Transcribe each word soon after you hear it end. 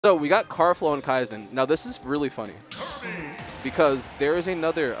So we got Karflo and Kaizen. Now this is really funny because there is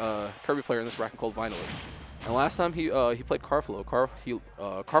another Kirby player in this bracket called Vinylist. And last time he played Karflo,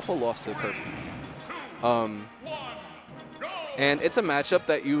 Karflo lost to Kirby. And it's a matchup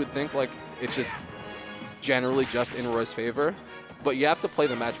that you would think like it's just generally just in Roy's favor, but you have to play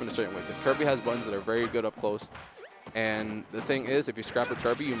the matchup in a certain way because Kirby has buttons that are very good up close. And the thing is, if you scrap with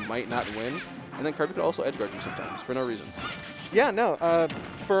Kirby, you might not win. And then Kirby could also edge guard you sometimes for no reason. Yeah, no.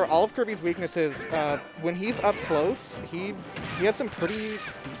 For all of Kirby's weaknesses, when he's up close, he has some pretty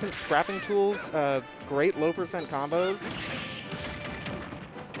decent scrapping tools, great low percent combos.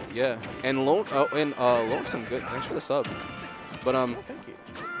 Yeah, and Lonesome, good. Thanks for the sub. But Oh, thank you.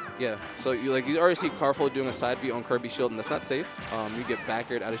 yeah. So you already see Karflo doing a side B on Kirby's shield, and that's not safe. You get back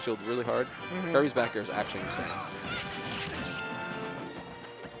aired out of shield really hard. Kirby's back air is actually insane.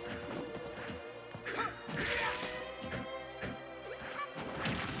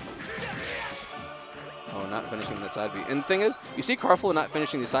 Oh, not finishing that side B. And the thing is, you see Karflo not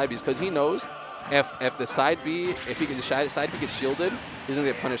finishing the side Bs because he knows if the side B, if he gets the side B gets shielded, he's gonna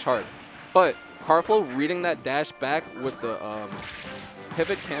get punished hard. But Karflo reading that dash back with the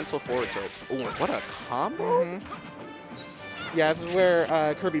pivot cancel forward tilt. Oh, what a combo! Yeah, this is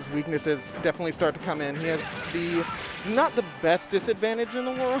where Kirby's weaknesses definitely start to come in. He has not the best disadvantage in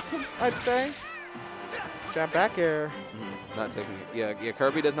the world, I'd say. Jab back air. Not taking it. Yeah,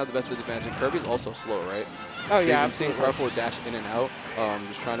 Kirby doesn't have the best disadvantage. And Kirby's also slow, right? Oh, so yeah, you've seen Karflo dash in and out,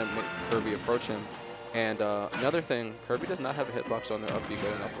 just trying to make Kirby approach him. And another thing, Kirby does not have a hitbox on their up B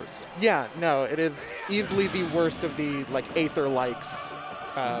going upwards. Yeah, no, it is easily the worst of the Aether likes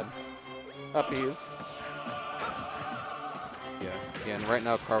uppies. Yeah, and right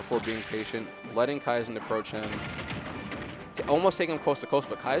now Karflo being patient, letting Kaizen approach him, almost taking him coast to coast,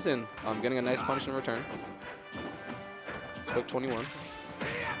 but Kaizen getting a nice punish in return. Quick 21.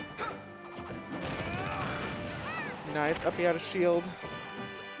 Nice, uppy out of shield.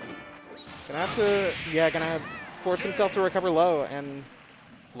 Gonna force himself to recover low, and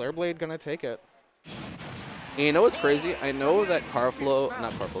Flare Blade gonna take it. And you know what's crazy? I know that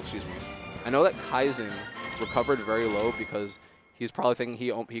excuse me. I know that Kaizen recovered very low because he's probably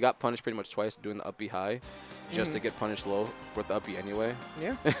thinking he got punished pretty much twice doing the up B high just to get punished low with the up B anyway.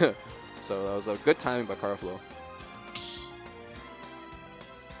 Yeah. So that was a good timing by Karflo.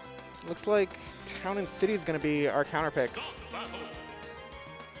 Looks like Town and City is gonna be our counter pick.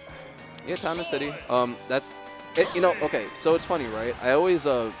 Yeah, Town and City. That's it. You know, okay. So it's funny, right? I always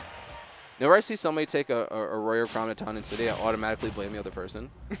whenever I see somebody take a Royer crown at Town and City, I automatically blame the other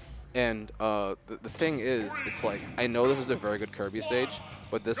person. And the thing is, it's like I know this is a very good Kirby stage,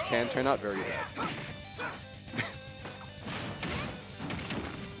 but this can turn out very bad.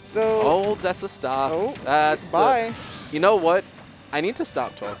 So. Oh, that's a stop. Oh, that's bye. You know what? I need to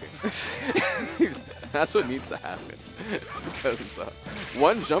stop talking. That's what needs to happen. Because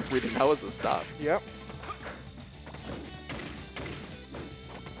one jump reading, that was a stop. Yep.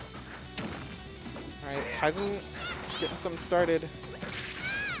 All right, Kaizen getting some started.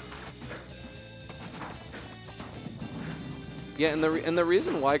 Yeah, and the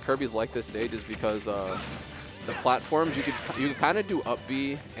reason why Kirby's like this stage is because the platforms you could kind of do up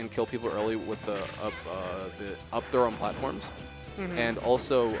B and kill people early with the up throw on platforms. And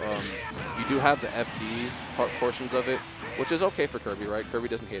also, you do have the FD portions of it, which is okay for Kirby, right? Kirby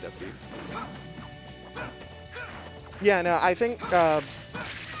doesn't hate FD. Yeah, no, I think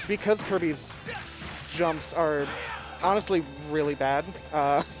because Kirby's jumps are honestly really bad,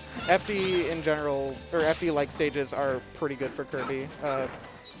 FD in general, or FD-like stages are pretty good for Kirby,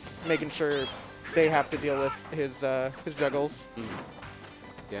 making sure they have to deal with his juggles.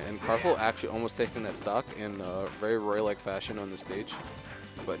 Yeah, and Karflo actually almost taking that stock in a very Roy-like fashion on the stage.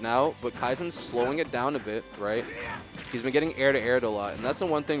 But Kaizen's slowing it down a bit, right? He's been getting air-to-aired a lot, and that's the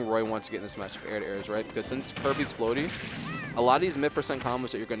one thing Roy wants to get in this matchup, air-to-airs, right? Because since Kirby's floaty, a lot of these mid-percent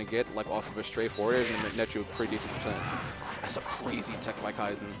combos that you're going to get like off of a straight forward air is going to net you a pretty decent percent. That's a crazy tech by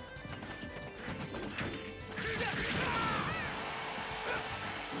Kaizen.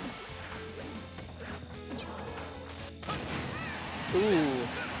 Ooh.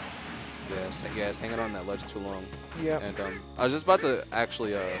 Yes, hanging on that ledge too long. Yeah. And I was just about to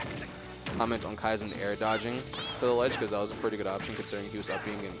actually comment on Kaizen air dodging to the ledge because that was a pretty good option considering he was up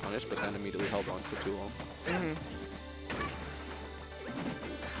being getting punished, but then immediately held on for too long.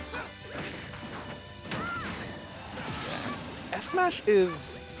 F-Smash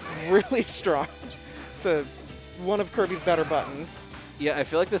is really strong. It's one of Kirby's better buttons. Yeah, I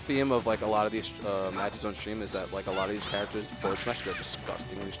feel like the theme of like a lot of these matches on stream is that like a lot of these characters forward smash are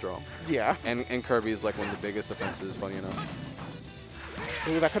disgustingly strong. Yeah. And Kirby is like one of the biggest offenses, funny enough.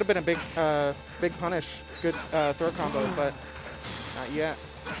 Ooh, that could have been a big punish. Good throw combo, but not yet.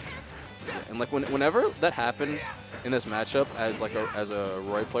 Yeah, and like whenever that happens in this matchup as like as a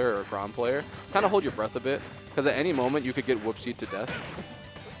Roy player or a Grom player, kind of hold your breath a bit, because at any moment you could get whoopsied to death.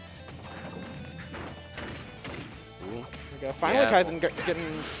 Ooh. Finally, Yeah. Kaizen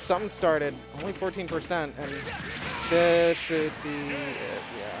getting something started. Only 14%, and this should be it,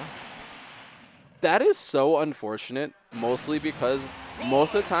 yeah. That is so unfortunate, mostly because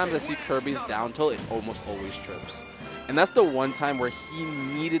most of the times I see Kirby's down tilt, it almost always trips. And that's the one time where he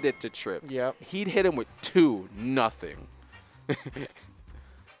needed it to trip. Yep. He'd hit him with 2-0.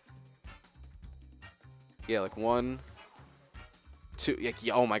 Yeah, like 1, 2.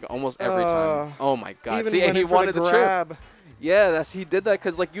 Yeah, oh my god, almost every time. Oh my god. Even See, and he wanted the to grab. trip. Yeah, he did that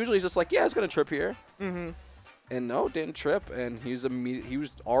because like usually he's just like, yeah, it's gonna trip here. Mm-hmm. And no, didn't trip, and he was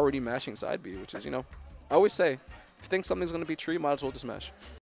already mashing side B, which is, I always say, if you think something's gonna be tree, might as well just mash.